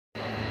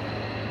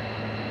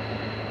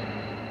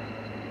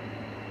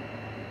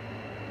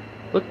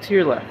Look to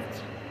your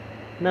left.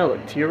 Now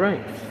look to your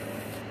right.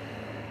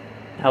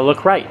 Now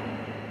look right.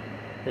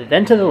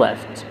 Then to the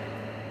left.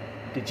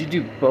 Did you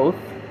do both?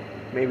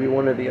 Maybe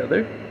one or the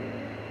other?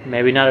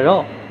 Maybe not at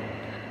all.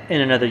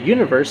 In another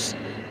universe,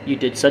 you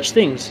did such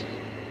things.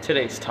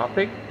 Today's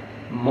topic?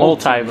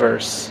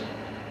 Multiverse.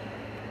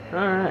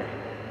 Alright.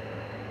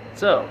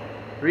 So,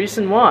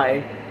 reason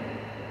why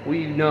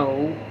we're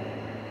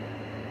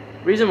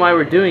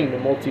doing the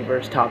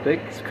multiverse topic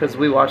is because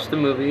we watched the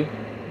movie.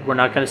 We're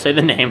not going to say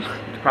the name.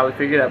 You probably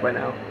figured out by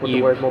now what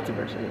the word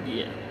multiverse is.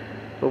 Yeah.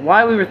 But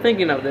why we were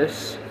thinking of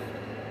this,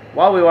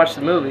 while we watched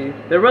the movie,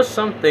 there was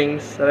some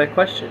things that I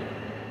questioned.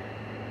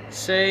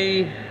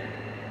 Say,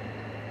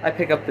 I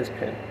pick up this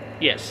pen.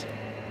 Yes.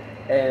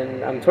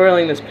 And I'm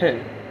twirling this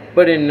pen.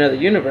 But in another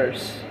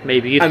universe,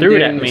 maybe you I'm threw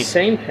it at doing me. The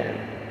same pen,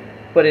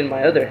 but in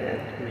my other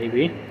hand.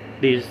 Maybe.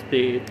 This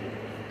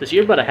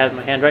earbud I have in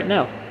my hand right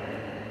now.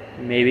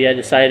 Maybe I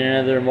decide in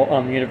another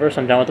universe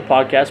I'm done with the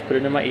podcast, put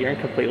it in my ear, and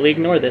completely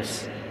ignore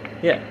this.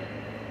 Yeah.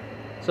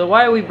 So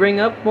why do we bring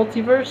up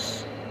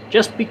multiverse?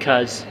 Just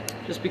because.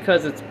 Just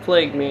because it's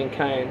plagued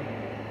mankind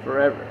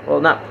forever.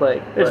 Well, not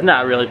plagued. It's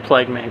not really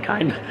plagued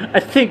mankind. I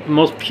think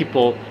most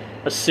people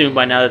assume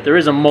by now that there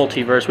is a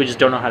multiverse, we just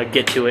don't know how to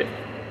get to it.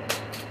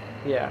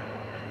 Yeah.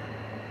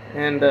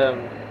 And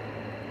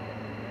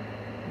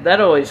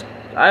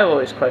I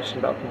always question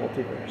about the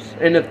multiverse.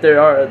 And if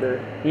there are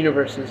other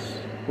universes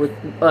with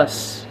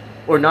us,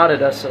 or not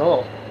at us at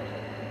all.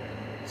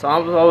 So I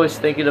was always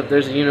thinking if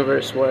there's a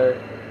universe where,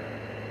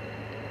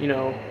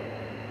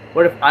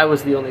 what if I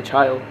was the only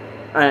child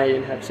and I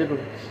didn't have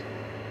siblings?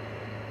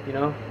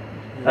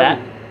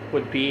 That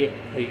would be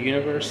a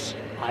universe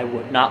I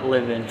would not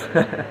live in.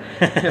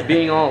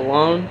 Being all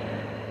alone,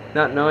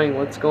 not knowing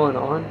what's going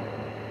on.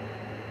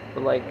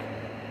 But I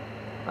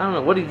don't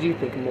know, what did you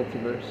think of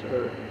multiverse?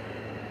 Or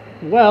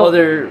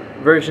other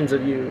versions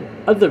of you?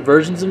 Other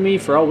versions of me,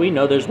 for all we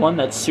know, there's one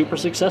that's super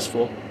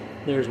successful.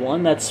 There's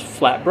one that's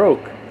flat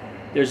broke.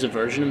 There's a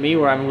version of me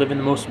where I'm living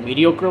the most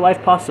mediocre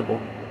life possible.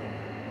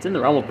 It's in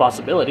the realm of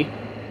possibility.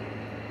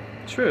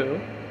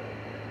 True.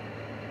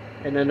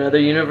 In another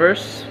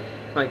universe,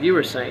 like you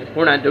were saying,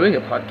 we're not doing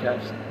a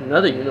podcast. In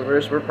another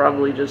universe, we're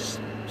probably just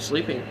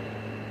sleeping.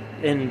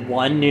 In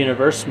one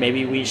universe,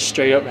 maybe we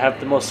straight up have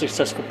the most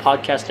successful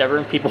podcast ever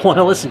and people want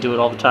to listen to it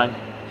all the time.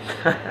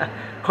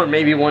 Or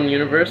maybe one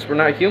universe, we're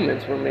not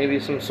humans. We're maybe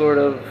some sort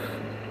of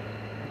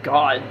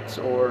gods,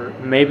 or...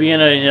 Maybe in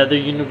another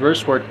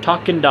universe, we're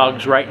talking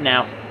dogs right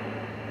now.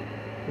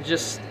 It's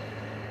just...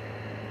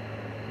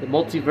 the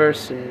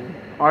multiverse and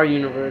our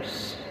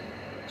universe.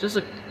 It's just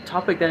a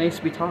topic that needs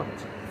to be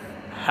talked.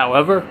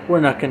 However, we're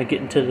not going to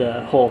get into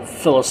the whole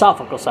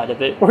philosophical side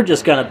of it. We're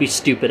just going to be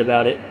stupid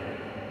about it.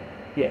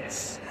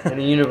 Yes. In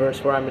a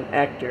universe where I'm an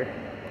actor,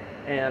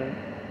 and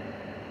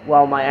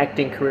while my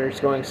acting career is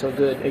going so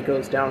good, it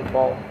goes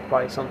downfall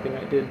by something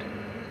I did.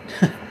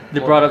 They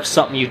brought up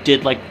something you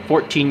did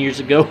 14 years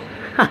ago.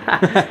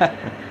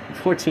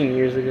 14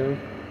 years ago?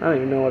 I don't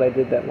even know what I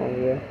did that long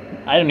ago.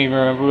 I don't even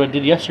remember what I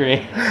did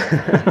yesterday.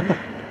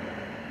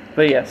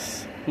 But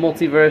yes,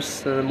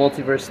 multiverse and the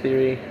multiverse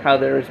theory, how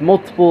there is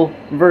multiple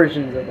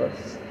versions of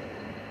us.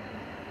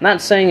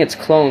 Not saying it's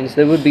clones,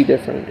 they would be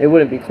different. It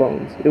wouldn't be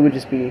clones. It would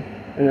just be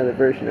another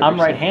version of I'm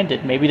yourself.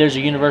 right-handed. Maybe there's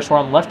a universe where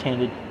I'm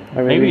left-handed.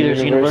 Or maybe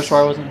there's a universe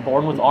where I wasn't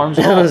born with arms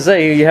at all. I was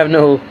saying you have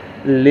no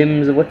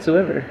limbs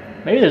whatsoever.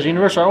 Maybe there's a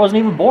universe where I wasn't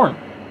even born.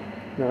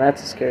 No,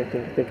 that's a scary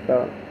thing to think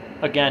about.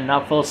 Again,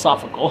 not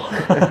philosophical.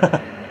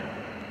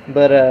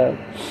 But,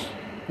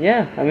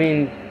 yeah, I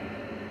mean,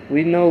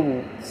 we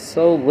know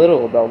so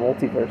little about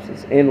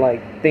multiverses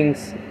and,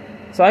 things...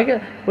 So I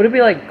guess, would it be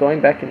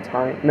going back in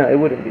time? No, it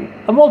wouldn't be.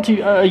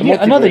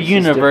 Another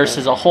universe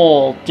is a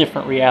whole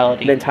different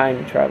reality. Than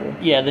time travel.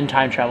 Yeah, than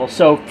time travel.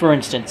 So, for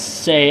instance,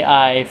 say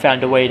I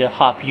found a way to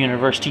hop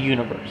universe to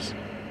universe.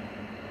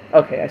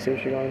 Okay, I see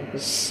what you're going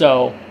with.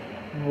 So,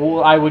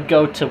 I would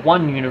go to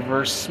one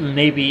universe,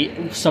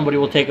 maybe somebody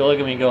will take a look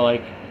at me and go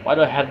why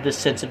do I have this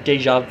sense of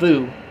deja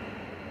vu?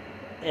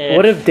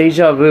 What if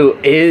deja vu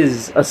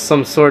is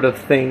some sort of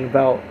thing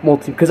about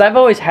because I've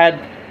always had...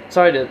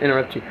 Sorry to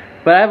interrupt you.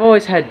 But I've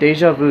always had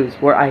deja vus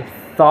where I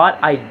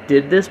thought I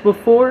did this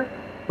before,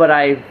 but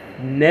I've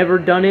never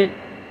done it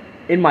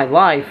in my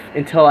life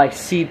until I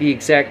see the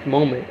exact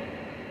moment.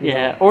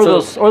 Yeah, or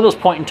those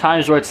point in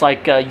times where it's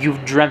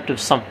you've dreamt of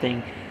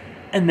something,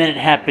 and then it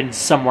happens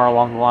somewhere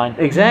along the line.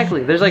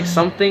 Exactly. There's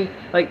something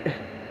I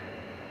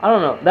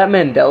don't know, that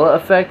Mandela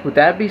effect. Would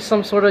that be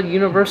some sort of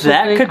universal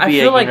thing? That could be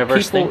a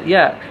universe thing.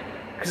 Yeah,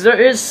 because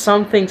there is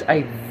some things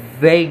I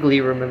vaguely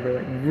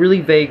remember,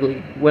 really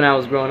vaguely, when I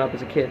was growing up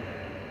as a kid.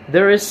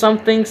 There is some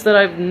things that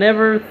I've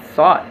never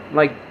thought,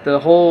 like the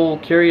whole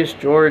Curious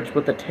George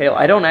with the tail.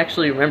 I don't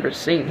actually remember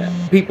seeing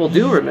that. People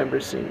do remember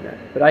seeing that,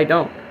 but I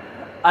don't.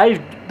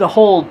 The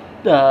whole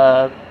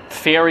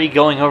fairy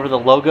going over the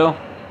logo.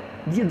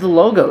 Yeah, the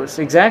logos,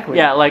 exactly.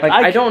 Yeah,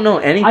 I don't know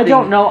anything.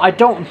 I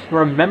don't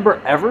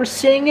remember ever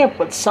seeing it,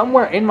 but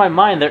somewhere in my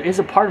mind there is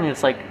a part of me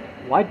that's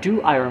why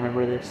do I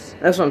remember this?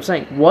 That's what I'm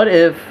saying. What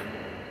if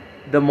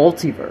the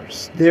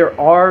multiverse. There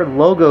are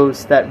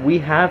logos that we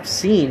have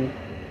seen,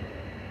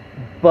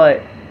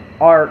 but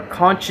our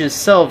conscious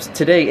selves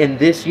today in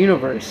this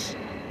universe,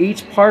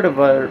 each part of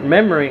our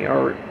memory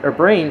or our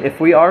brain, if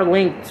we are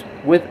linked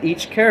with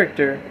each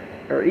character,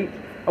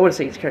 I wouldn't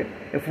say each character,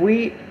 if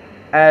we,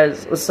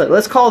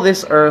 let's call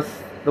this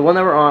Earth, the one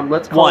that we're on,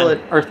 let's call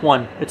it Earth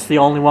 1. It's the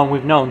only one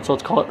we've known, so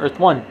let's call it Earth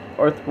 1.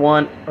 Earth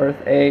 1,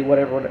 Earth A,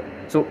 whatever.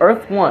 So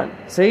Earth 1,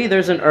 say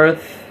there's an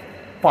Earth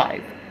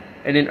 5,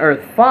 and in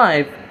Earth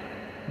 5,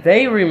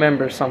 they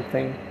remember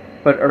something,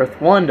 but Earth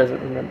 1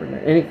 doesn't remember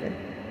anything.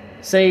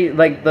 Say,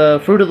 like the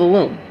Fruit of the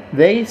Loom.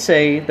 They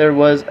say there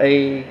was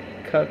a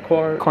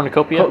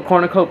cornucopia.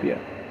 Cornucopia.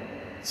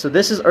 So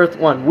this is Earth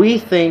 1. We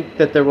think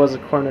that there was a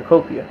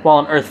cornucopia. Well,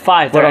 on Earth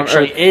 5, there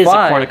actually is a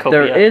cornucopia.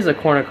 There is a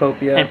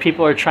cornucopia. And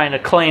people are trying to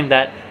claim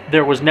that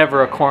there was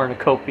never a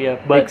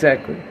cornucopia. But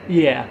exactly.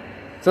 Yeah.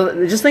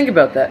 So just think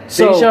about that.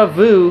 Deja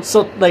vu.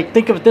 So, like,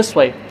 think of it this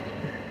way.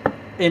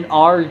 In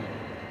our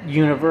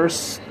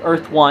universe,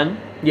 Earth 1,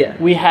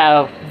 we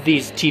have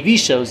these TV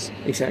shows.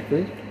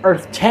 Exactly.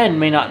 Earth 10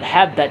 may not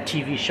have that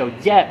TV show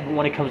yet, but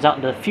when it comes out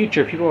into the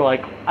future, people are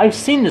like, I've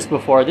seen this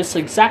before. This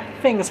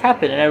exact thing has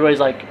happened. And everybody's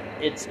like,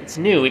 it's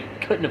new. It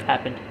couldn't have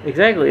happened.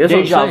 Exactly. That's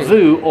Deja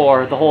vu,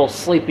 or the whole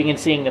sleeping and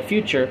seeing the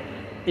future,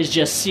 is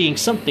just seeing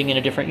something in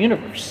a different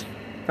universe.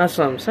 That's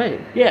what I'm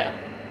saying. Yeah.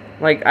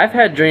 Like, I've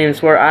had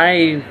dreams where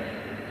I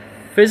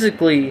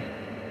physically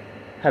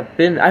have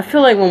been... I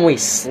feel like when we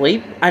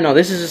sleep... I know,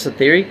 this is just a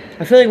theory.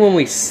 I feel like when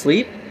we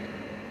sleep,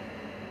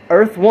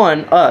 Earth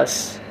 1,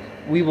 us,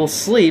 we will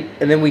sleep,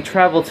 and then we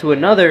travel to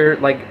another,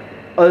 like,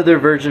 other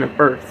version of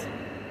Earth.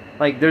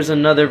 Like, there's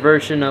another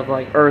version of,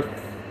 like, Earth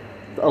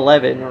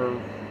 11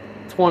 or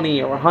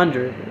 20 or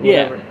 100 or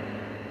whatever.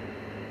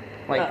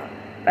 Like,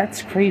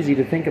 that's crazy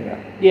to think about.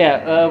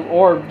 Yeah,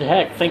 or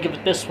heck, think of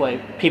it this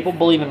way. People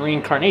believe in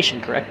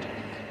reincarnation, correct?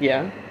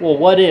 Yeah. Well,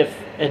 what if,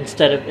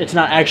 instead of, it's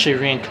not actually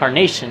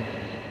reincarnation,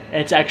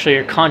 it's actually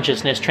your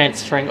consciousness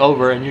transferring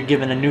over and you're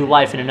given a new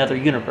life in another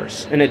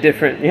universe? In a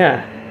different,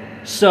 yeah.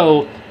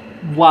 So,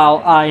 while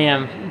I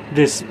am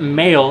this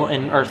male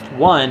in Earth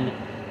 1,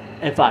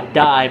 if I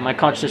die, my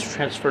consciousness is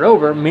transferred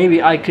over,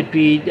 maybe I could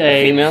be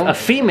a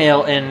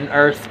female in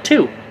Earth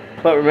 2.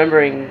 But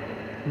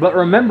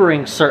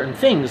remembering certain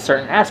things,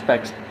 certain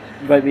aspects.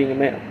 By being a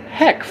male.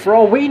 Heck, for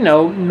all we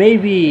know,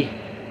 maybe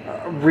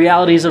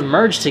realities have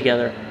merged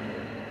together.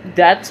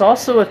 That's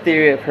also a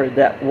theory I've heard,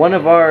 that one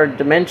of our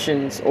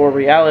dimensions or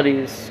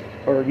realities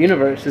or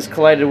universe is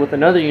collided with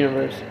another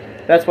universe.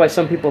 That's why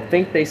some people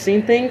think they've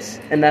seen things,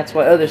 and that's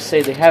why others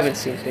say they haven't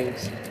seen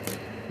things.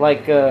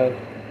 Like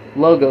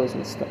logos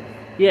and stuff.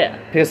 Yeah.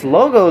 Because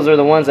logos are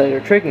the ones that are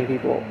tricking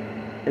people.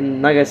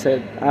 And like I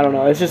said, I don't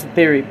know, it's just a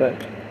theory, but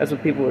that's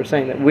what people were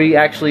saying, that we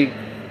actually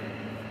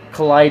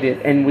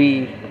collided and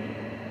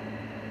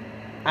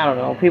I don't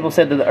know. People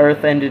said that the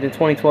Earth ended in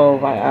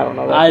 2012. I don't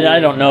know. I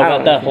don't know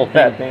about that whole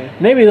thing.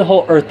 Maybe the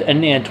whole Earth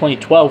ending in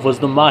 2012 was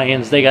the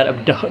Mayans. They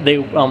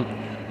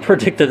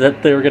predicted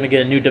that they were going to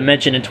get a new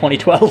dimension in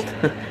 2012.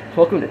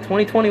 Welcome to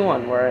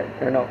 2021. Or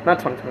no, not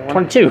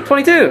 2021.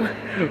 22.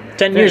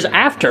 10 years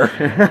after.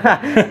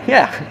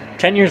 Yeah.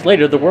 10 years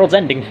later, the world's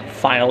ending.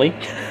 Finally.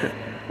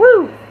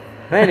 Woo.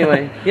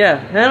 Anyway,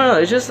 yeah. I don't know.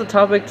 It's just a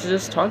topic to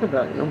just talk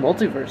about.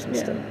 multiverse and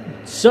stuff.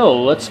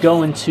 So, let's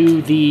go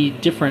into the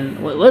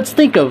different... Let's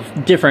think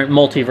of different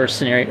multiverse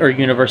scenario or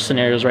universe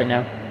scenarios right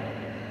now.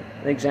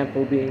 An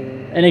example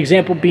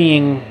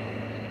being...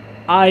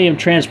 I am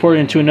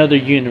transported into another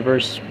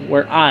universe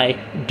where I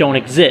don't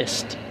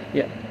exist.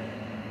 Yeah.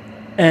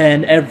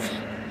 And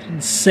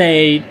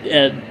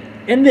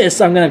in this,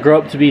 I'm going to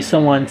grow up to be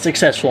someone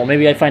successful.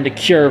 Maybe I find a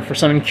cure for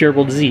some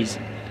incurable disease.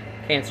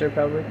 Cancer,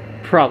 probably?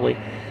 Probably.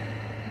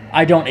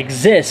 I don't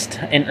exist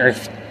in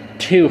Earth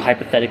 2,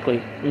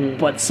 hypothetically,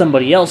 but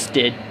somebody else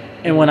did.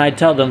 And when I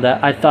tell them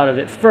that I thought of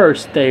it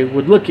first, they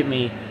would look at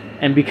me,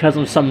 and because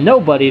I'm some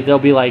nobody, they'll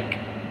be like,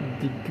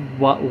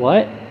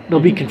 what? They'll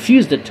be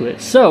confused to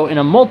it. So, in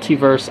a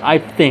multiverse, I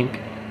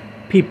think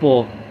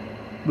people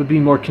would be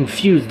more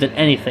confused than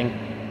anything.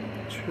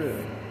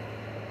 True.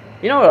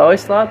 You know what I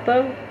always thought,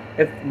 though?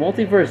 If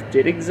multiverse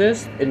did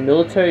exist and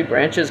military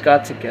branches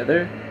got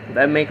together, would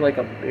that make like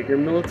a bigger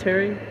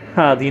military?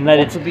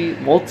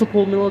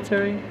 Multiple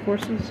military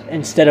forces?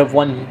 Instead of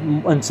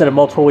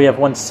multiple, we have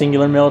one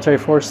singular military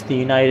force, the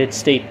United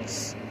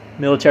States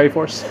military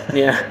force.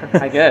 Yeah,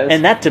 I guess.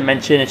 In that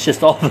dimension, it's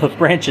just all the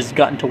branches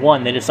got into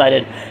one. They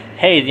decided,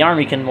 hey, the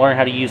Army can learn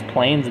how to use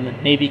planes, and the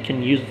Navy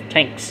can use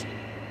tanks.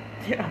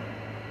 Yeah.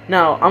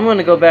 Now, I'm going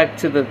to go back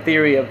to the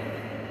theory of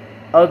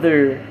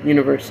other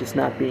universes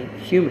not being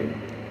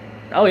human.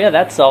 Oh, yeah,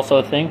 that's also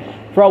a thing.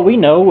 For all we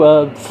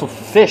know,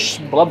 fish,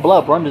 blub,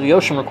 run under the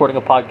ocean recording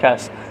a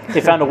podcast.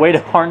 They found a way to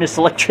harness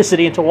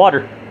electricity into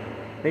water.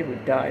 They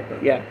would die,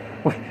 but yeah.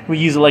 We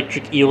use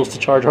electric eels to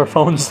charge our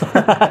phones.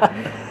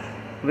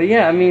 But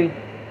yeah, I mean,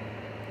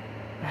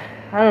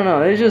 I don't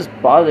know. It just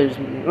bothers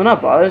me. Well,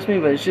 not bothers me,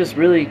 but it's just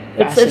really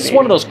fascinating. It's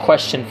one of those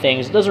question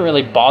things. It doesn't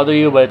really bother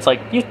you, but it's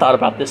like, you've thought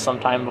about this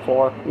sometime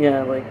before.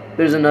 Yeah, like,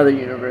 there's another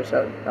universe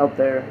out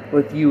there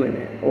with you in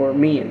it, or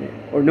me in it,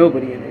 or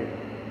nobody in it.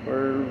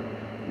 Or,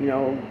 you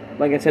know,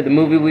 like I said, the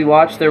movie we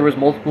watched, there was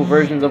multiple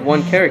versions of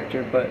one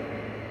character, but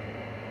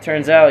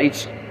turns out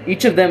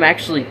each of them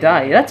actually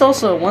die. That's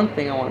also one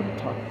thing I wanted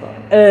to talk about.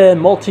 A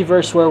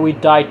multiverse where we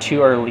die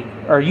too early,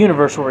 or a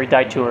universe where we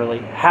die too early.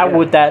 How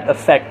would that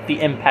affect the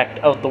impact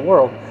of the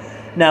world?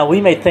 Now, we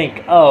may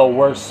think, oh,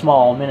 we're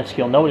small,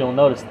 minuscule, nobody will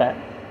notice that.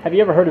 Have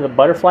you ever heard of the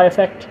butterfly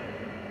effect?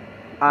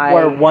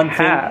 Where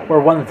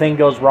one thing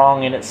goes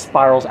wrong and it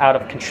spirals out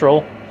of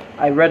control?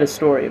 I read a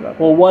story about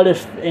that. Well, what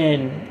if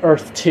in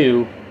Earth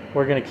 2,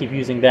 we're going to keep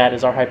using that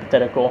as our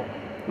hypothetical.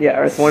 Yeah,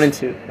 Earth 1 and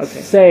 2. Okay.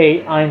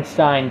 Say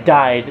Einstein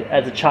died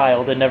as a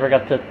child and never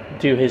got to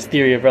do his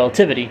theory of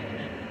relativity.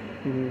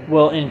 Mm-hmm.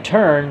 Well, in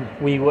turn,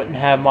 we wouldn't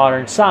have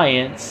modern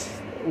science,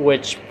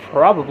 which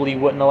probably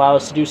wouldn't allow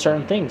us to do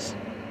certain things.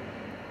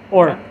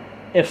 Or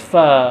if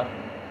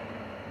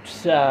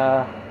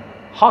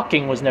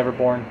Hawking was never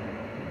born,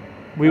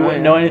 we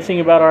wouldn't know anything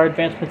about our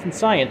advancements in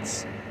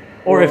science.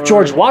 Or if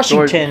George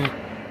Washington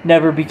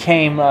never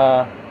became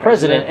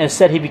president,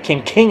 instead he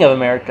became king of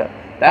America.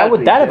 How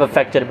would that have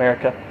affected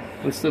America?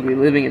 We'd still be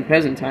living in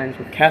peasant times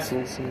with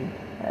castles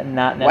and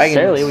not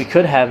necessarily. Wagons. We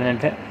could have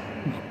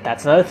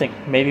that's another thing.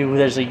 Maybe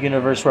there's a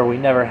universe where we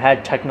never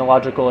had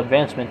technological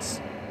advancements.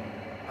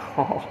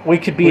 We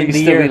could be in the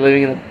year. Be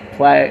living in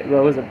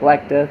the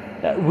Black Death.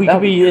 We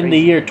could be in the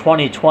year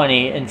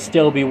 2020 and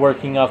still be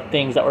working off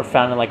things that were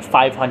found in like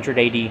 500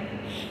 AD.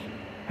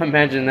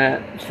 Imagine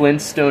that,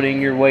 Flintstoning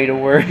your way to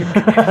work.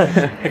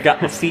 I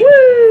got my feet.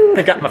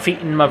 I got my feet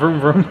in my vroom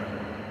vroom.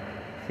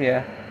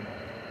 Yeah.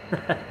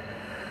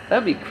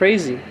 That'd be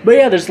crazy. But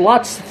yeah, there's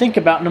lots to think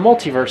about in the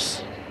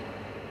multiverse.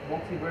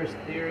 Multiverse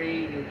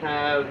theory, you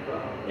have...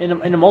 In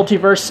a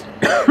multiverse...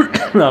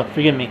 no,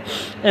 forgive me.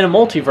 In a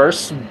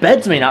multiverse,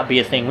 beds may not be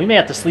a thing. We may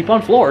have to sleep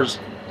on floors.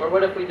 Or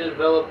what if we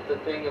developed the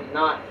thing of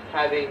not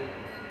having...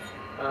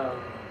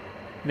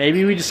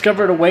 Maybe we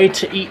discovered a way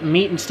to eat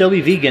meat and still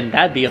be vegan.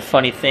 That'd be a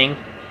funny thing.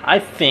 I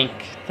think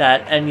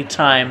that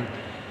anytime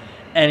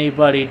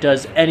anybody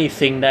does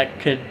anything that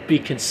could be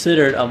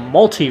considered a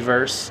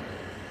multiverse,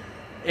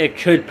 it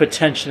could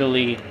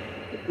potentially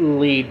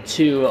lead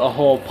to a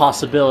whole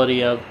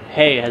possibility of,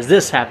 hey, has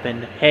this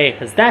happened? Hey,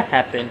 has that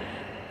happened?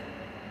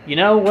 You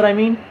know what I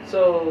mean?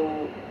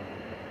 So,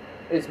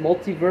 is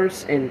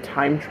multiverse and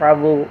time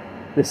travel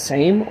the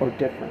same or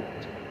different?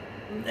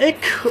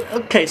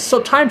 Okay,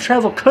 so time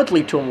travel could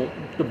lead to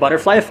the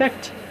butterfly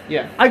effect.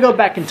 Yeah. I go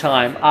back in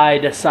time. I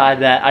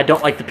decide that I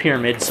don't like the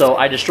pyramids, so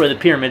I destroy the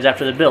pyramids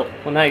after they're built.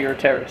 Well, now you're a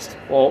terrorist.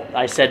 Well,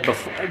 I said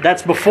before.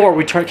 That's before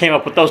we came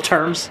up with those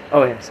terms.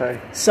 Oh yeah,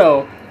 sorry.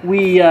 So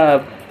we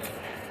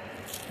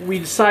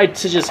decide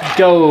to just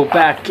go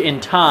back in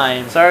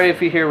time. Sorry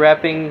if you hear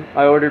rapping.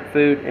 I ordered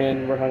food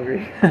and we're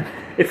hungry.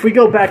 If we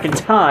go back in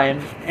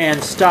time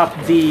and stop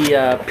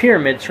the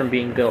pyramids from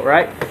being built,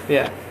 right?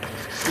 Yeah.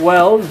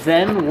 Well,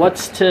 then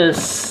what's to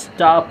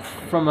stop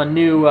from a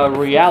new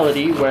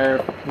reality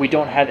where we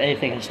don't have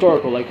anything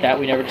historical like that?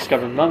 We never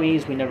discovered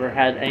mummies. We never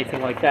had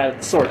anything like that of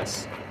the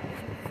sorts.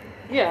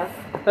 Yeah,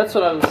 that's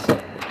what I was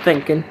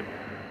thinking.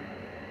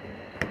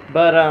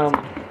 But, I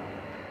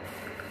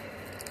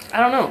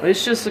don't know.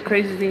 It's just a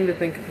crazy thing to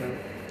think about.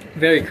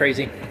 Very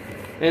crazy.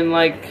 And,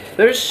 like,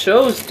 there's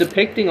shows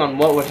depicting on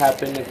what would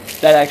happen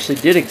if that actually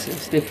did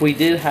exist. If we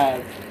did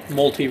have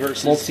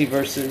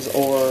multiverses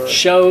or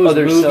shows,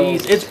 other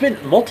movies. Shows.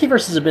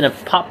 Multiverses have been a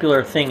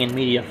popular thing in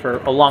media for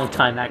a long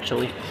time,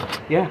 actually.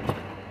 Yeah.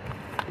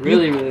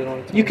 Really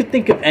long time. You could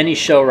think of any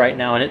show right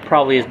now, and it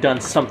probably has done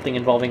something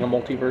involving a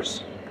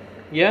multiverse.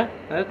 Yeah,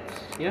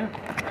 yeah.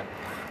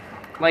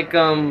 Like,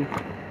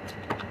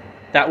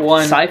 that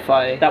one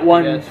sci-fi. That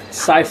one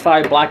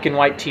sci-fi black and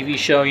white TV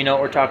show, you know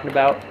what we're talking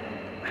about?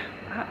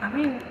 I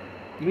mean,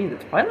 you mean the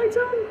Twilight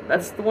Zone?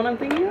 That's the one I'm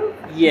thinking of?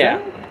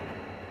 Yeah.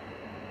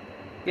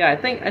 Yeah, I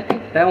think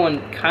that one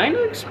kind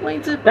of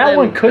explains it. That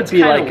one could be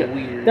like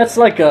weird. That's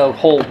like a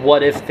whole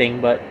what if thing,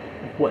 but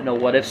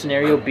what if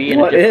scenario be in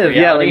a different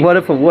reality? Yeah, like what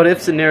if a what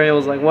if scenario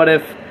was like, what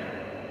if,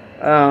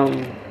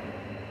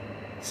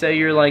 say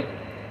you're like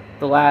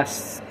the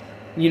last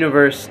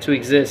universe to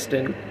exist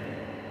and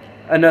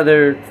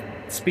another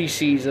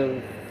species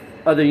of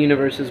other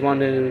universes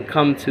wanted to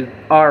come to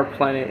our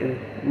planet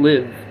and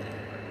live,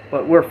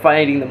 but we're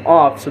fighting them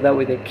off so that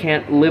way they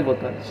can't live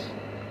with us.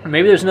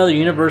 Maybe there's another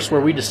universe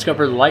where we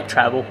discover light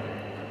travel.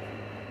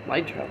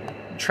 Light travel?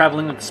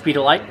 Traveling with the speed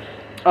of light?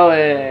 Oh,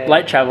 yeah.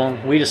 Light travel.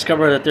 We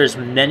discover that there's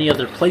many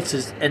other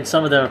places, and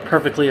some of them are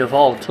perfectly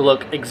evolved to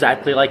look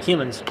exactly like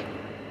humans.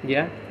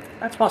 Yeah?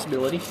 That's a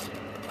possibility.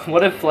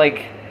 What if,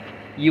 like,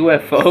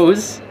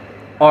 UFOs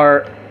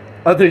are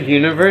other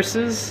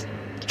universes?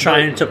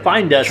 Trying to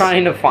find us.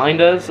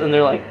 And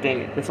they're like, dang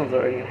it, this one's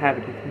already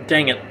inhabited.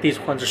 Dang it, these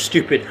ones are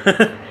stupid.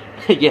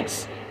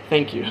 Yes,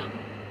 thank you.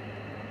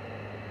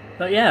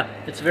 But yeah,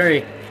 it's a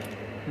very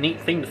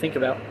neat thing to think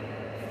about.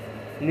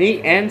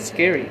 Neat and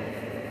scary.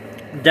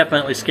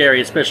 definitely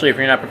scary, especially if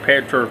you're not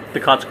prepared for the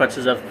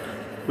consequences of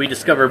we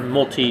discover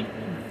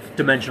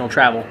multi-dimensional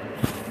travel.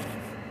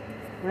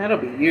 That'll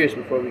be years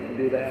before we can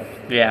do that.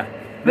 Yeah.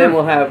 Then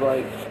we'll have,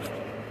 like,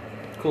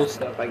 cool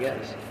stuff, I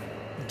guess.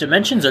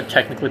 Dimensions are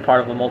technically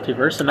part of a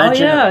multiverse.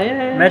 Imagine,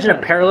 imagine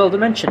a parallel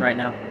dimension right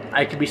now.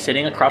 I could be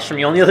sitting across from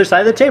you on the other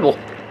side of the table.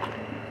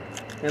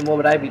 And what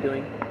would I be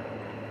doing?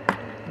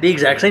 The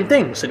exact same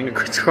thing, sitting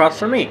across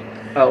from me.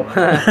 Oh.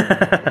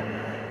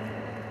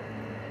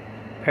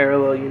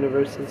 Parallel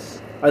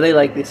universes. Are they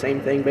like the same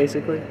thing,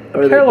 basically?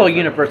 Or Parallel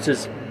universe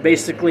is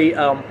basically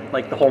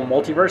like the whole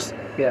multiverse.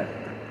 Yeah.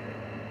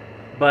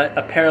 But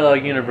a parallel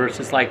universe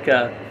is like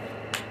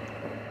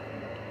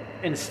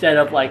instead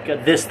of like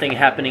this thing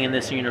happening in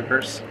this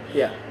universe.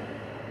 Yeah.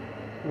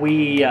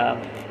 We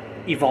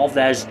evolved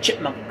as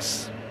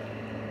chipmunks.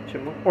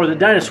 Chipmunk? Or the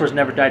dinosaurs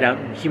never died out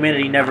and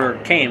humanity never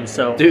came,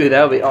 so... Dude,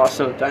 that would be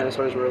awesome if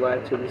dinosaurs were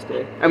alive to this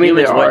day. I mean,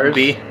 humans wouldn't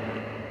be.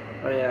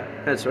 Oh, yeah.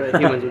 That's right.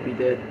 Humans would be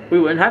dead. We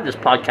wouldn't have this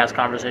podcast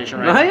conversation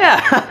right now. Oh,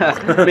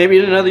 yeah. Maybe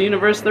in another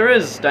universe there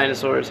is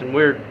dinosaurs and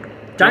we're...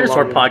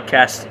 Dinosaur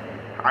podcast.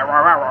 How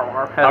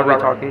are we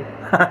talking?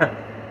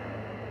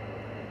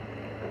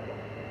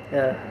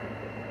 Yeah.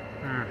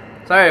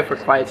 Sorry if we're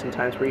quiet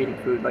sometimes. We're eating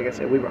food. Like I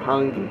said, we were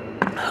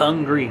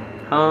hungry.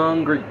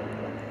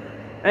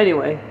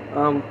 Anyway,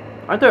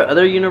 aren't there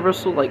other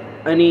universal, like,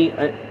 any...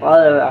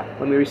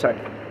 let me restart.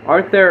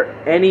 Aren't there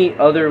any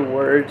other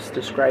words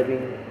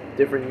describing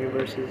different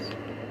universes?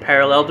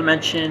 Parallel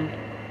dimension,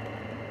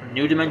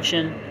 new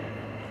dimension,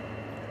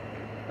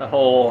 the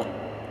whole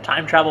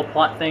time travel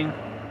plot thing.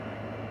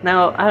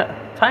 Now,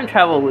 time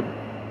travel would...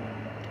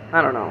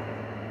 I don't know.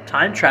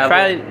 Time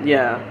travel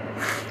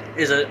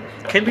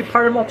can be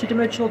part of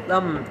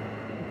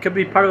could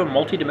be part of a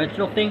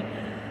multi-dimensional thing,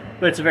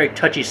 but it's a very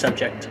touchy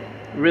subject.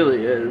 It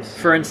really is.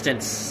 For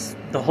instance,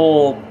 the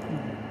whole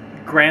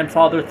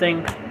grandfather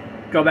thing.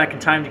 Go back in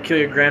time to kill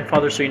your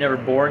grandfather so you're never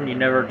born. You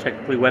never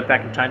technically went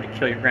back in time to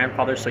kill your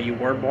grandfather so you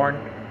were born.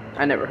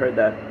 I never heard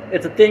that.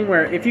 It's a thing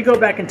where if you go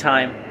back in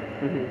time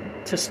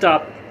to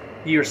stop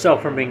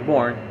yourself from being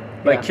born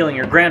by killing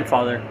your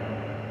grandfather,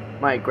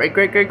 my great,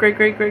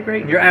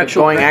 your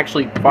actual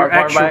far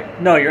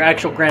back. No, your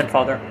actual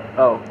grandfather.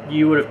 Oh,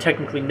 you would have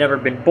technically never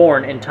been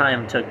born in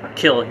time to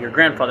kill your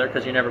grandfather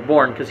because you're never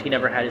born because he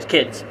never had his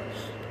kids.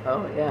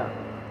 Oh yeah.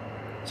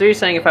 So you're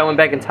saying if I went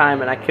back in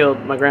time and I killed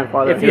my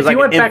grandfather, if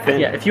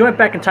you went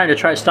back in time to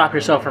try to stop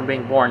yourself from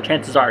being born,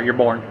 chances are you're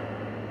born.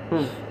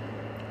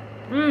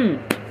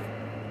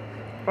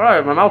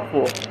 Alright, my mouth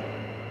full.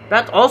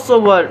 That's also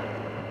what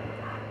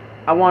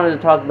I wanted to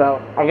talk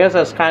about. I guess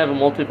that's kind of a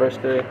multiverse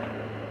theory.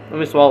 Let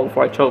me swallow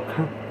before I choke.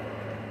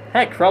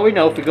 Heck, for all we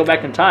know, if we go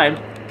back in time,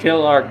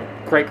 kill our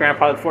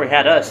great-grandfather before he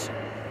had us,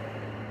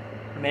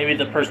 maybe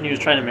the person he was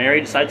trying to marry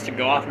decides to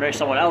go off and marry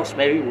someone else.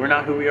 Maybe we're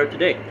not who we are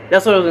today.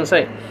 That's what I was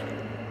going to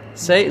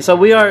say.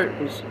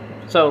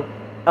 So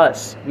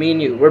us, me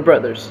and you, we're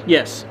brothers.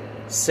 Yes.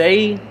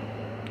 Say,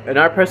 in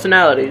our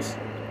personalities,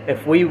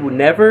 if we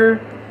never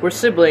were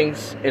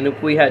siblings, and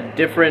if we had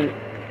different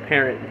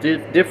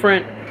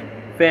different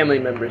family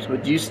members,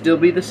 would you still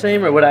be the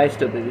same, or would I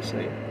still be the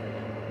same?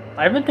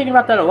 I've been thinking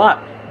about that a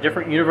lot.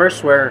 Different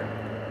universe where,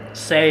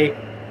 say,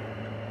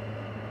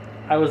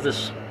 I was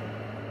this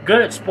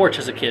good at sports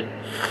as a kid.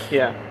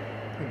 Yeah.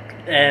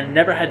 And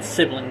never had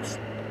siblings.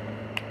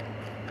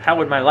 How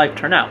would my life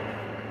turn out?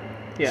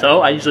 Yeah.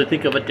 So I usually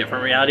think of a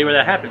different reality where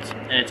that happens.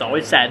 And it's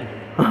always sad.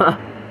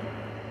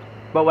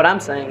 But what I'm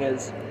saying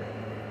is,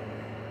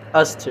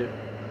 us two.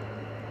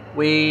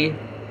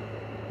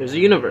 There's a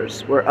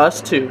universe where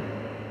us two,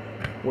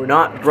 we're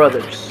not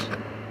brothers.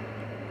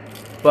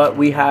 But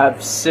we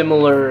have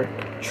similar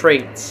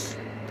traits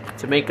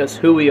to make us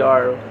who we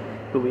are.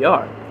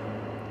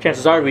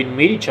 Chances are we'd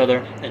meet each other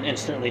and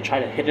instantly try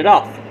to hit it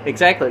off.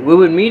 Exactly. We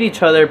would meet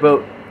each other,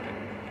 but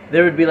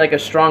there would be like a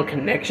strong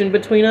connection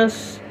between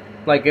us.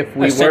 Like if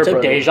we were sense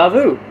of deja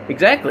vu.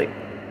 Exactly.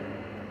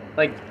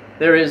 Like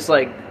there is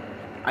like,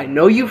 I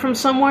know you from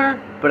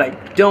somewhere, but I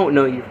don't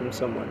know you from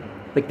somewhere.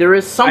 Like there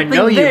is something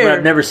there. I know you, but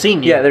I've never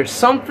seen you. Yeah, there's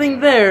something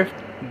there,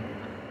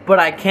 but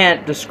I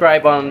can't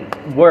describe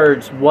on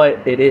words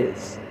what it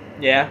is.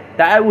 Yeah.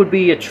 That would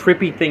be a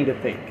trippy thing to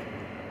think.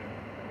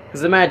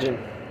 Because imagine,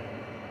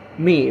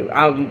 me,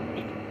 we're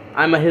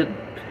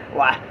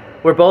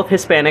both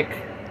Hispanic.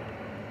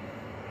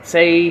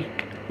 Say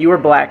you were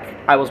black,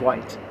 I was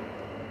white.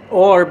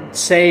 Or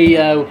say,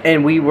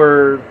 and we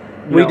were,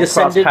 we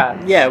descended,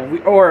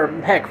 or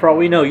heck, for all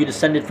we know, you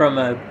descended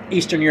from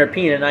Eastern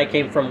European and I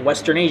came from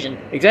Western Asian.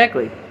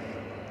 Exactly.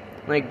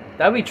 Like,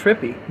 that'd be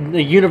trippy.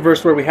 The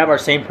universe where we have our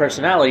same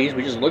personalities,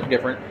 we just look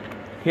different.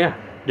 Yeah.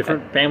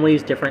 Different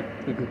families, different.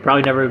 We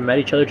probably never met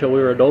each other till we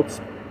were adults.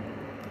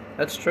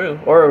 That's true.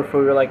 Or if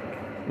we were, like,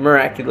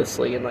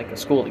 miraculously in, like, a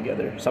school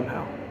together,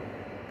 somehow.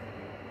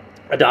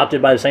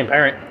 Adopted by the same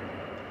parent.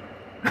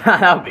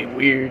 That would be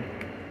weird.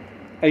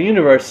 A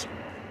universe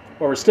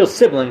where we're still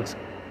siblings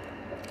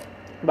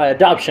by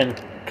adoption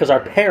because our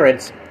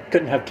parents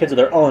couldn't have kids of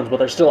their own, but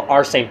they're still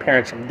our same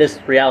parents from this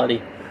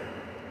reality.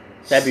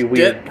 That'd be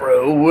weird.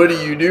 Bro, what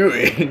are you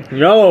doing?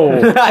 No.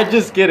 I'm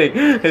just kidding.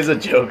 It's a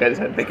joke. I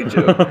just had to make a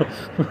joke.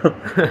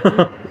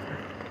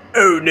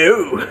 Oh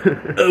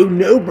no. Oh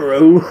no,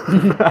 bro.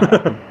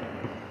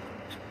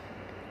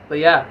 But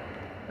yeah,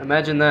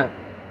 imagine that.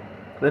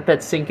 Let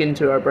that sink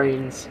into our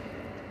brains.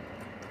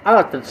 I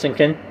let that sink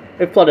in.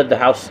 It flooded the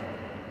house.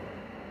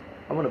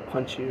 I want to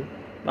punch you.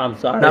 I'm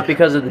sorry. Not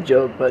because of the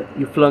joke, but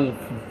you flung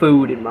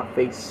food in my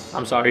face.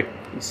 I'm sorry.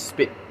 You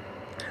spit.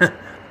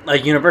 A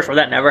universe where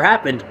that never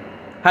happened.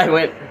 I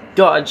went,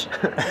 dodge.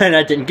 And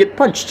I didn't get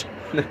punched.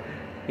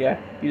 Yeah,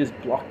 you just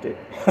blocked it.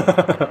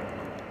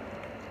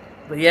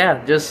 But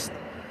yeah, just...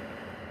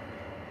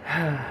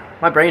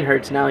 my brain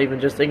hurts now even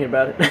just thinking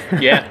about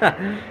it.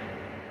 Yeah.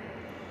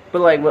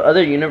 But like, what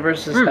other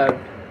universes have...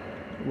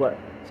 What?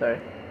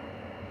 Sorry.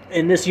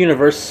 In this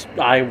universe,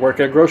 I work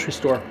at a grocery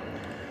store.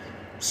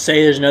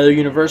 Say there's another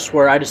universe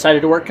where I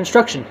decided to work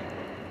construction.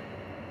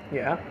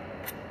 Yeah.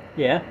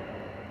 Yeah.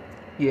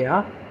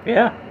 Yeah.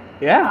 Yeah.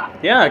 Yeah.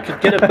 Yeah, I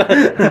could get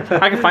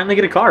a... I could finally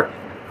get a car.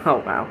 Oh,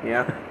 wow,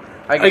 yeah.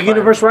 A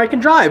universe where I can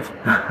drive.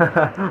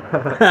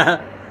 I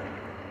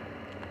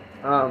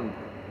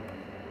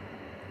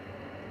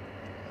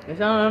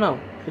don't know.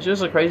 It's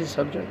just a crazy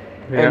subject.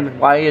 Yeah. And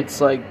why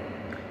it's like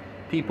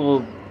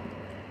people...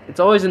 It's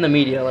always in the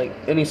media, like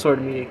any sort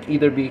of media.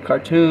 Either be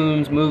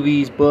cartoons,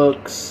 movies,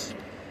 books,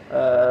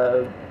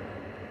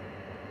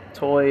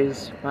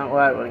 toys. Well,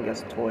 I wouldn't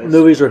guess toys.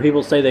 Movies where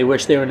people say they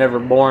wish they were never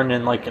born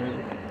and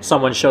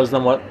someone shows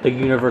them what the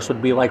universe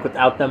would be like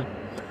without them.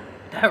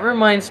 That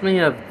reminds me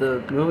of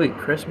the movie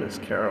Christmas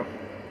Carol.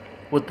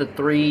 With the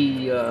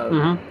three...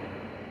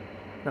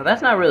 Now,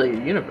 that's not really a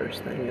universe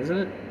thing, isn't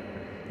it?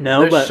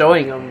 No, They're but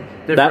showing them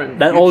different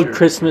that old future.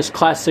 Christmas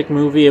classic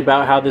movie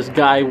about how this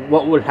guy,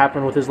 what would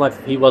happen with his life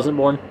if he wasn't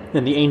born,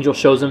 and the angel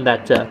shows him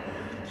that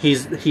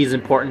he's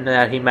important and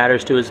that he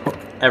matters to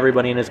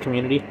everybody in his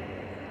community.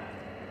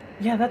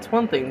 Yeah, that's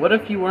one thing. What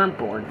if you weren't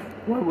born?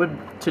 What would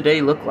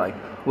today look like?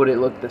 Would it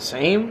look the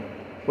same?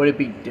 Would it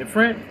be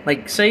different?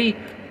 Like, say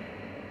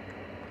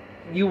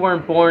you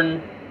weren't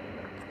born,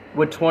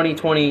 would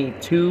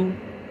 2022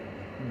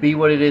 be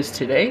what it is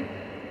today?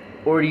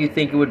 Or do you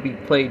think it would be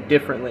played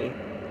differently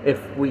if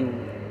we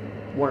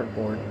weren't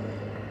born?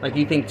 Like, do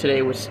you think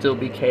today would still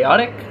be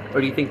chaotic?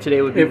 Or do you think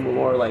today would be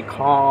more, like,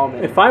 calm?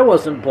 If I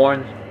wasn't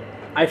born,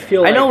 I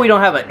feel like... I know we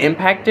don't have an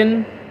impact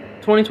in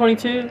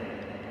 2022.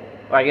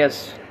 I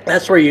guess...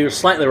 That's where you're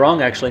slightly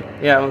wrong, actually.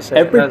 Yeah, I would say...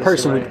 Every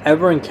person we've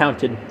ever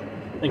encountered,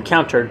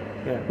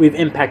 yeah. We've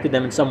impacted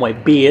them in some way.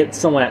 Be it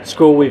someone at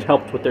school we've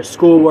helped with their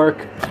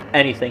schoolwork,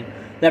 anything.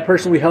 That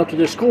person we helped with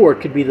their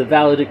schoolwork could be the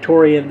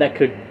valedictorian that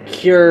could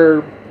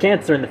cure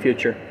cancer in the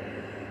future.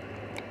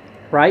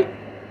 Right?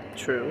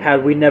 True.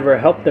 Had we never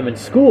helped them in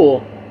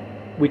school,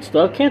 we'd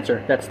still have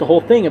cancer. That's the whole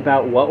thing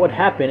about what would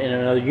happen in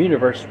another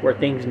universe where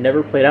things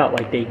never played out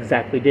like they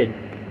exactly did.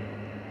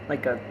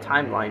 Like a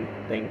timeline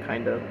thing,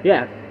 kind of.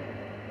 Yeah.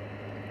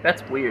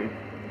 That's weird.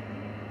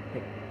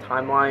 Like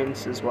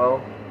timelines as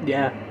well.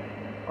 Yeah.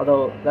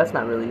 Although, that's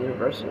not really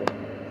universal,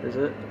 is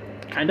it?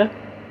 Kinda.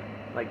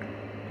 Like,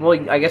 well,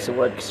 I guess it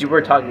would, because you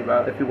were talking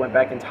about if you went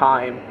back in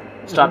time,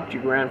 stopped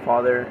your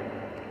grandfather.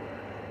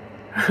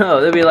 Oh,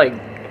 that'd be like,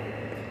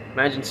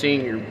 imagine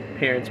seeing your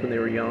parents when they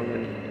were young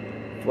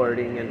and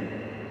flirting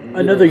and...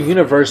 Another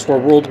universe where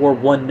World War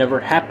I never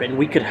happened,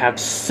 we could have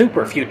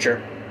super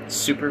future.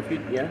 Super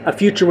future, yeah. A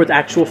future with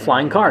actual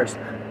flying cars.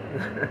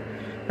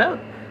 No,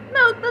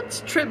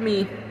 that's tripped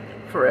me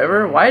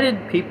forever. Why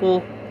did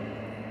people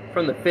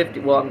from the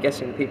 50s... Well, I'm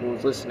guessing the people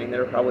who's listening, they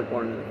were probably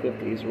born in the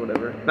 50s or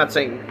whatever. Not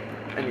saying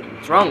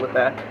anything's wrong with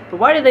that. But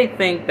why did they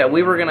think that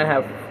we were going to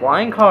have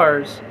flying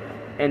cars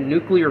and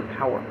nuclear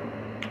power?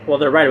 Well,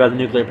 they're right about the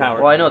nuclear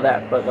power. Well, I know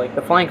that, but like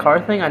the flying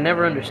car thing, I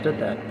never understood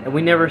that. And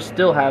we never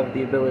still have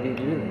the ability to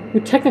do that.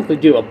 We technically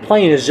do. A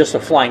plane is just a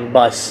flying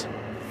bus.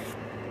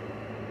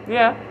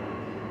 Yeah.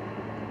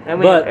 And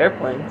we have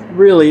airplanes.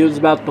 Really, it was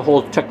about the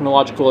whole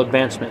technological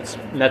advancements.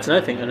 And that's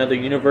another thing. Another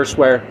universe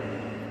where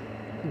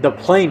the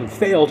plane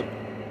failed.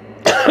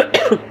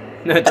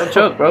 Don't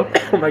choke, bro.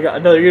 Oh my god,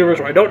 another universe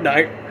where I don't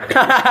die.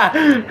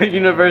 A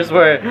universe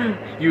where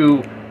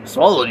you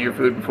swallowed your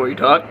food before you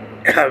talk.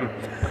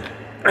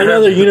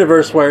 Another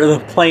universe where the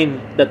plane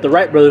that the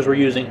Wright brothers were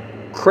using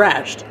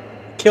crashed,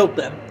 killed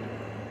them,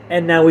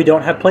 and now we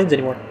don't have planes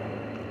anymore.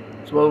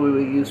 It's what we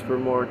would use for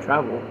more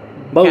travel.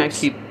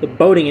 Boats. The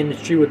boating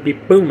industry would be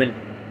booming,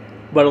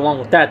 but along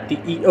with that,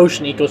 the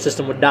ocean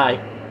ecosystem would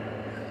die.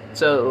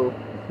 So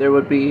there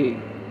would be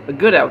a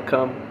good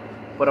outcome,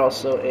 but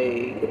also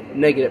a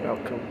negative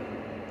outcome.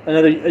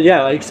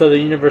 So the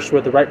universe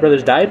where the Wright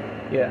brothers died?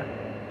 Yeah.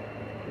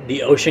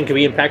 The ocean could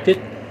be impacted.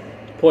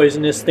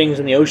 Poisonous things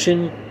in the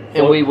ocean.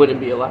 And we wouldn't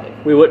be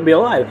alive. We wouldn't be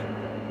alive.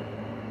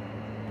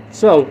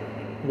 So,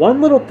 one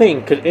little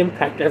thing could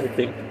impact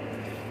everything.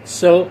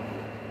 So,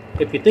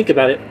 if you think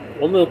about it,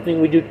 one little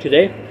thing we do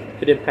today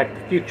could impact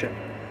the future.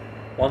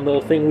 One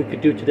little thing we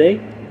could do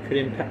today could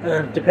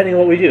impact, depending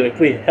on what we do. If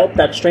we help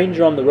that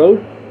stranger on the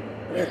road,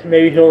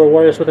 maybe he'll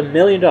reward us with $1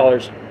 million.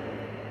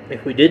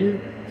 If we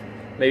didn't,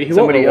 Maybe he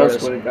Somebody won't reward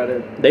else us. would have got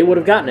it. They would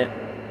have gotten it.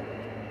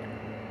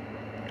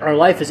 Our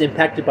life is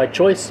impacted by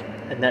choice,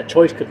 and that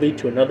choice could lead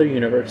to another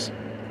universe.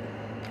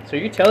 So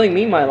you're telling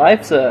me my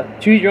life's a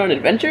choose your own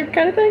adventure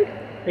kind of thing?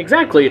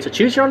 Exactly, it's a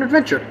choose your own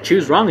adventure.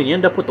 Choose wrong and you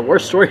end up with the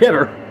worst story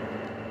ever.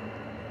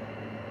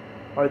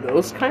 Are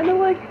those kind of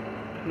like...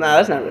 Nah,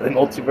 that's not really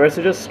multiverse,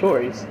 they're just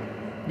stories.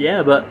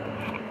 Yeah, but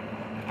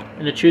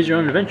in a choose your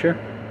own adventure,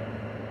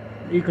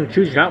 you can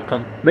choose your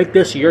outcome. Make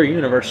this your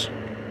universe.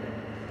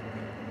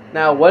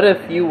 Now, what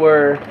if you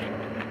were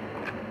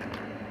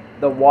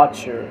the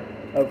watcher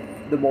of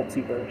the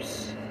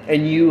multiverse,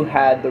 and you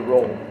had the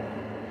role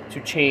to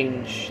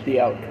change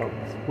the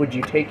outcomes? Would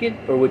you take it,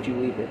 or would you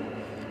leave it?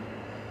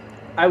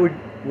 I would...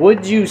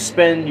 Would you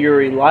spend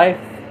your life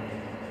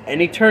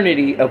and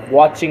eternity of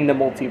watching the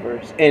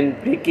multiverse and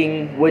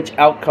picking which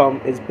outcome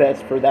is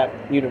best for that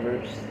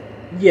universe?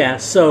 Yeah,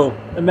 so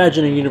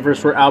imagine a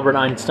universe where Albert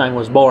Einstein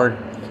was born,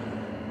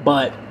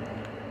 but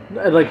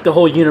like the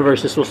whole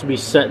universe is supposed to be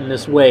set in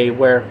this way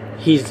where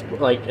he's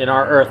like in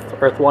our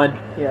Earth 1.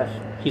 Yeah.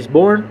 He's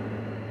born,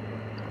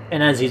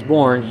 and as he's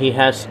born, he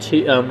has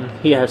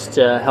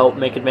to help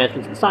make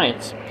advancements in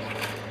science.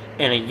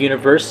 In a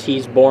universe,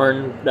 he's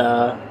born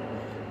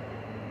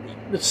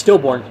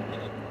stillborn.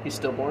 He's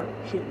stillborn?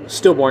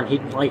 Stillborn.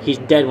 He's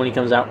dead when he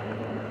comes out.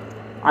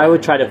 I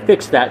would try to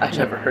fix that. I've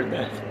never heard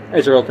that.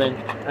 It's a real thing.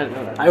 I didn't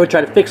know that. I would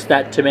try to fix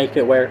that to make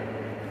it where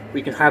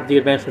we can have the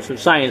advancements in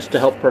science to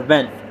help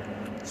prevent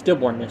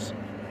stillbornness.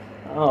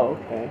 Oh,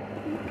 okay.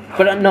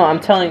 But no, I'm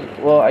telling...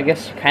 Well, I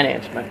guess you kind of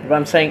answered my question. But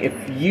I'm saying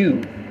if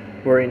you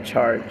were in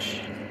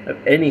charge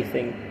of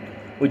anything,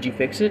 would you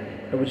fix it,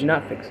 or would you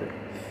not fix it?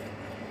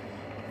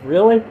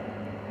 Really?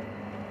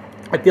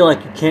 I feel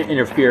like you can't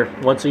interfere.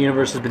 Once the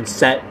universe has been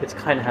set, it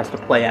kind of has to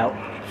play out.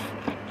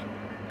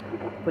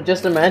 But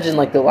just imagine,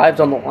 like, the lives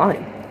on the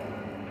line.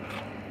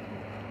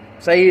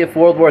 Say if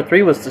World War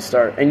III was to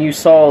start, and you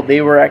saw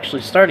they were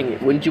actually starting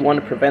it, wouldn't you want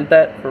to prevent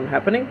that from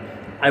happening?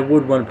 I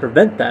would want to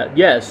prevent that,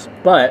 yes,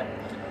 but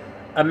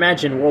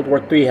imagine World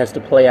War III has to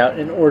play out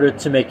in order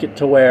to make it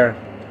to where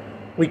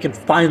we can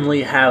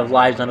finally have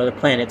lives on other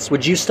planets.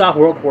 Would you stop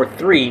World War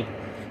III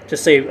to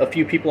save a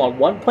few people on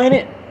one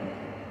planet?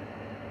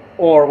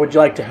 Or would you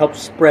like to help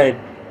spread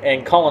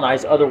and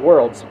colonize other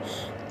worlds?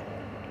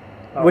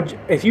 Oh,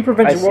 if you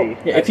prevented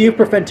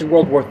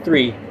World War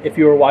III, if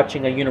you were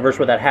watching a universe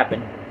where that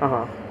happened,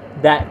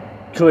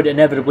 that could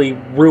inevitably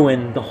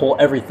ruin the whole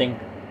everything.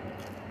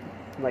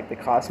 Like the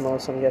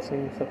cosmos, I'm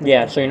guessing.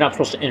 Yeah, so you're not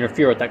supposed to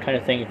interfere with that kind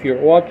of thing if you're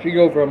watching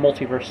over a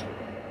multiverse.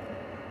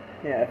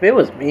 Yeah, if it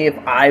was me, if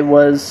I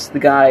was the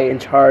guy in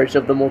charge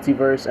of the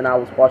multiverse and I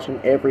was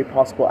watching every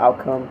possible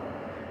outcome,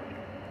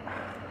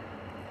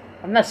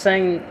 I'm not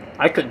saying...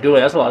 I couldn't do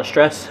it, that's a lot of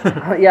stress.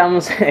 Yeah, I'm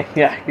gonna say,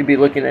 yeah, you'd be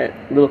looking at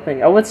little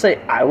things. I would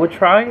say I would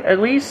try, at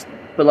least,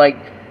 but, like,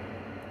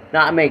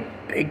 not make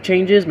big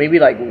changes, maybe,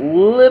 like,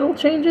 little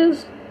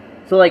changes.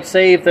 So, like,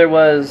 say if there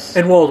was...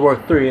 In World War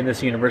III, in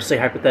this universe, say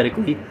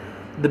hypothetically,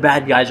 the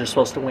bad guys are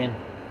supposed to win.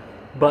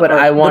 But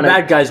I want the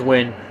bad guys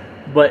win,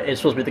 but it's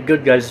supposed to be the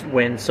good guys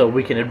win so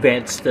we can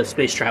advance the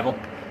space travel.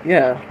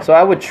 Yeah, so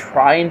I would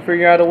try and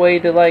figure out a way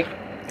to, like...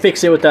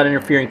 Fix it without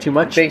interfering too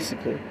much?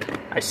 Basically.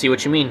 I see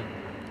what you mean.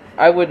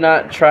 I would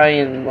not try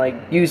and, like,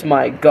 use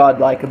my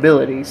godlike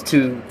abilities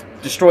to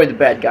destroy the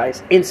bad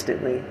guys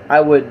instantly. I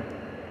would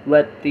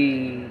let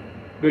the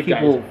good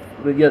people... guys.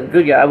 The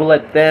good guy, I would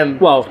let them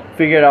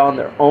figure it out on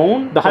their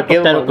own. The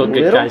hypothetical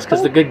good guys,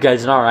 because the good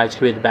guys in our eyes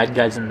could be the bad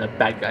guys in the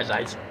bad guys'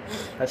 eyes.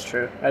 That's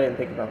true. I didn't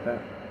think about that.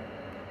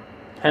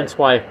 Hence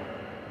why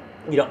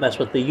you don't mess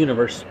with the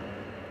universe.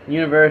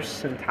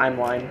 Universe and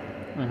timeline.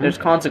 Mm-hmm. There's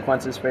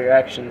consequences for your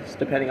actions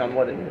depending on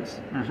what it is.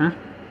 Mm-hmm.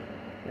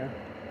 Yeah.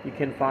 You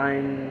can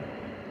find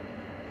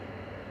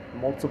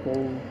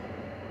multiple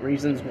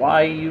reasons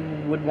why you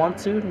would want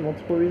to, and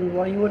multiple reasons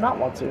why you would not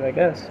want to, I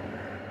guess.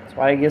 That's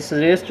why I guess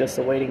it is just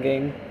a waiting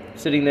game.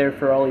 Sitting there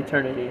for all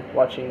eternity,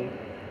 watching,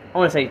 I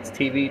want to say it's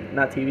TV,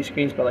 not TV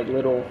screens, but like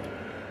little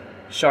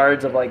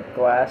shards of like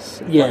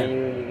glass in front of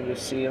you, and you can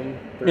just see them.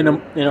 In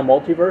a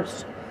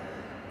multiverse,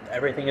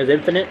 everything is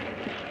infinite.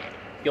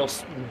 You'll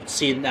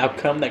see an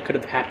outcome that could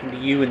have happened to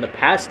you in the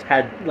past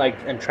had like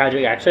a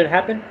tragic accident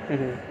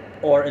happen,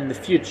 or in the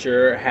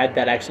future had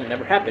that accident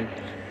never happened.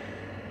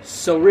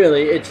 So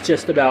really, it's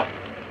just about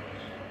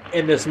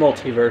in this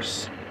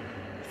multiverse,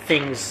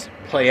 things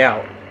play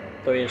out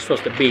the way they're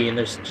supposed to be, and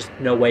there's just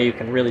no way you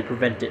can really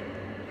prevent it.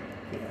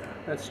 Yeah,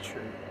 that's true.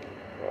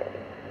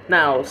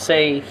 Now,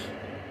 say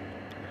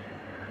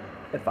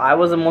if I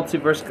was a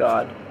multiverse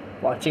god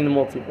watching the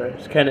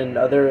multiverse, can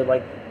another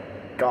like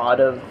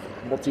god of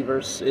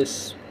multiverse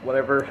is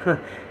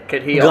whatever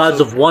could he gods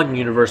also... of one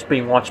universe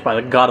being watched by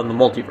the god of the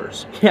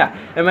multiverse? Yeah,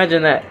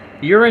 imagine that.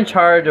 You're in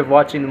charge of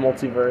watching the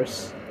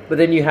multiverse, but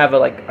then you have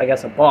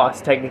a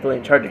boss technically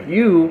in charge of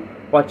you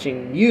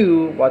watching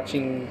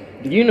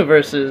the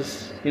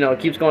universes. You know, it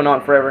keeps going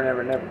on forever and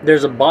ever and ever.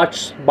 There's a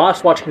boss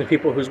watching the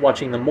people who's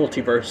watching the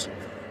multiverse,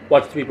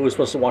 watch the people who's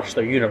supposed to watch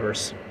their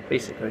universe.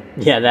 Basically.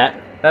 Yeah,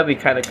 that'd be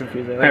kind of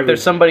confusing. Like,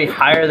 there's somebody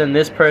higher than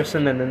this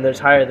person, and then there's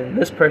higher than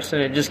this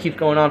person. It just keeps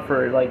going on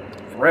for like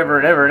forever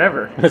and ever and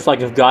ever. It's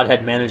like if God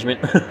had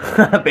management.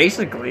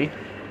 Basically.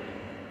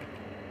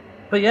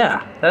 But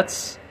yeah,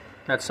 that's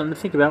something to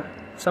think about.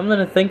 Something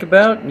to think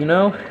about,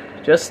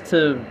 just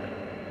to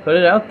put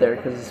it out there,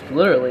 because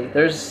literally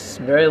there's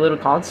very little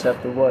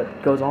concept of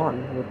what goes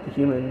on with the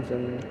humans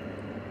and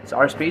it's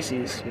our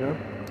species,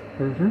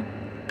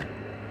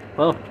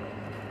 Well,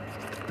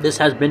 this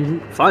has been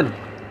fun.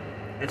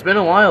 It's been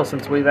a while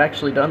since we've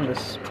actually done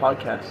this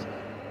podcast.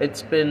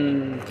 It's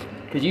been,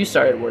 because you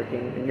started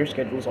working and your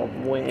schedule's all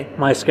way.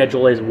 My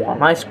schedule is one.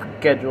 My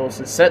schedule is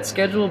a set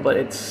schedule, but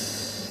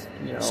it's,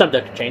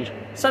 subject to change.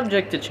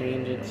 Subject to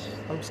change.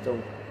 I'm still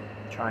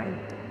trying,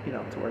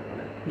 to work on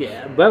it.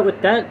 Yeah, but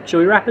with that, should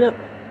we wrap it up?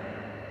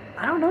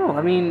 I don't know.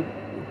 I mean,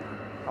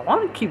 I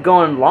want to keep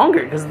going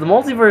longer because the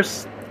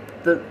multiverse,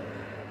 the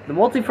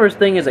multiverse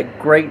thing is a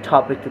great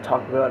topic to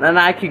talk about, and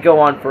I could go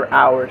on for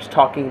hours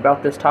talking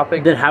about this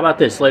topic. Then how about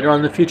this? Later on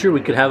in the future,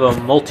 we could have a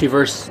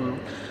multiverse.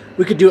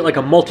 We could do it like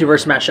a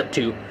multiverse mashup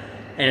too,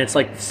 and it's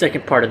like the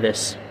second part of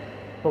this.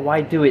 But why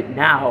do it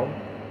now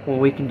when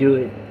we can do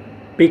it?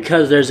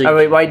 Because there's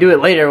a. Why do it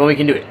later when we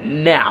can do it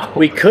now?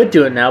 We could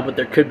do it now, but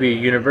there could be a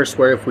universe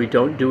where if we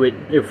don't do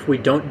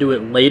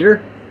it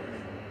later,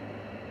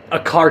 a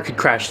car could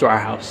crash through our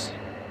house.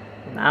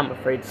 I'm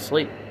afraid to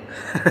sleep.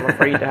 I'm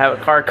afraid to have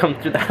a car come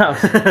through the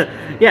house.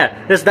 Yeah,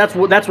 that's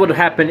what would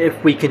happen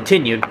if we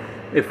continued.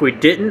 If we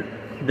didn't,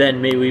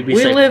 then maybe we'd be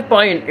safe. We live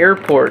by an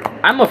airport.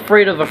 I'm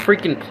afraid of a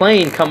freaking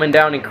plane coming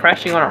down and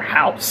crashing on our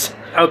house.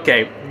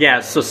 Okay,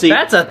 yeah. So see,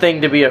 that's a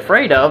thing to be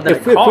afraid of.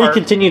 If we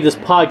continue this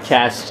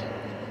podcast,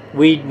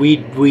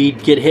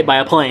 we'd get hit by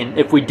a plane.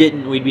 If we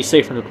didn't, we'd be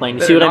safe from the plane.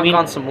 You see what I mean? Knock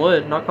on some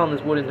wood. Knock on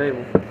this wooden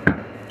table.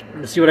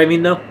 You see what I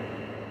mean, though?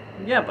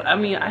 Yeah, but I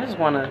mean, I just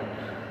want to.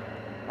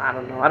 I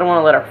don't know. I don't want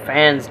to let our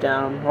fans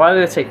down. Why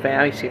do I say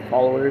fans? I say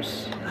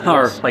followers.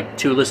 Or like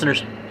 2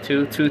 listeners.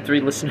 3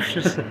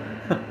 listeners.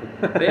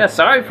 But yeah,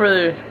 sorry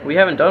for we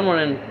haven't done one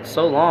in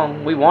so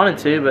long. We wanted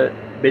to,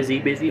 but busy.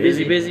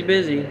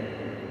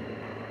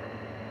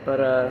 But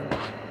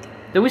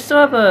do we still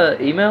have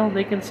a email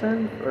they can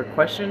send or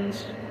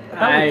questions?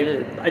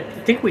 I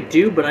think we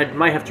do, but I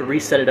might have to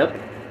reset it up.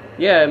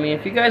 Yeah, I mean,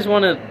 if you guys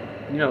want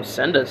to,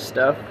 send us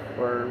stuff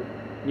or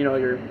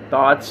your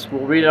thoughts,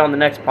 we'll read it on the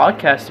next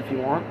podcast if you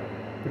want.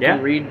 You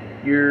can read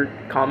your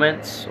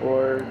comments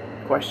or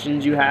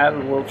questions you have,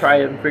 and we'll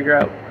try and figure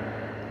out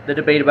the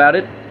debate about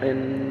it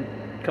and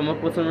come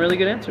up with some really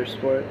good answers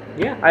for it.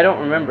 Yeah. I don't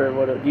remember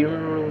do you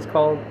remember what it was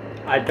called?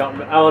 I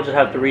don't. I'll just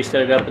have to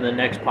reset it up in the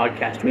next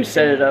podcast.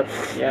 Reset it up.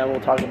 Yeah, we'll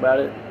talk about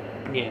it.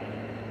 Yeah.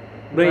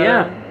 But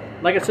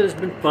like I said, it's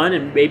been fun,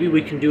 and maybe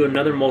we can do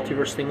another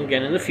multiverse thing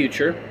again in the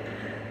future.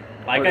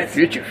 Or the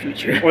future.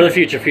 Or the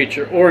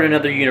future. Or in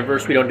another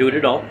universe, we don't do it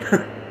at all.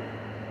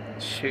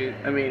 Shoot,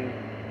 I mean...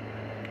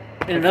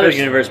 In another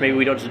universe, maybe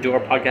we don't just do our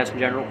podcast in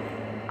general.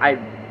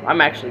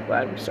 I'm actually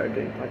glad we started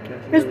doing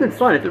podcasts. It's been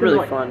fun. It's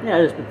really fun. Yeah,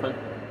 it's been fun.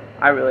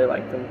 I really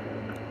like them.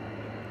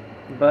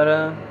 But,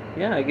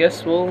 I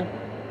guess we'll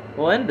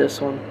end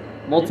this one.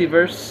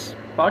 Multiverse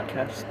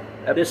podcast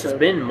episode. This has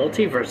been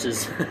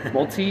Multiverses.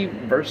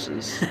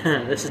 Multiverses.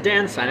 This is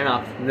Dan signing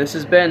off. And this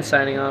is Ben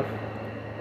signing off.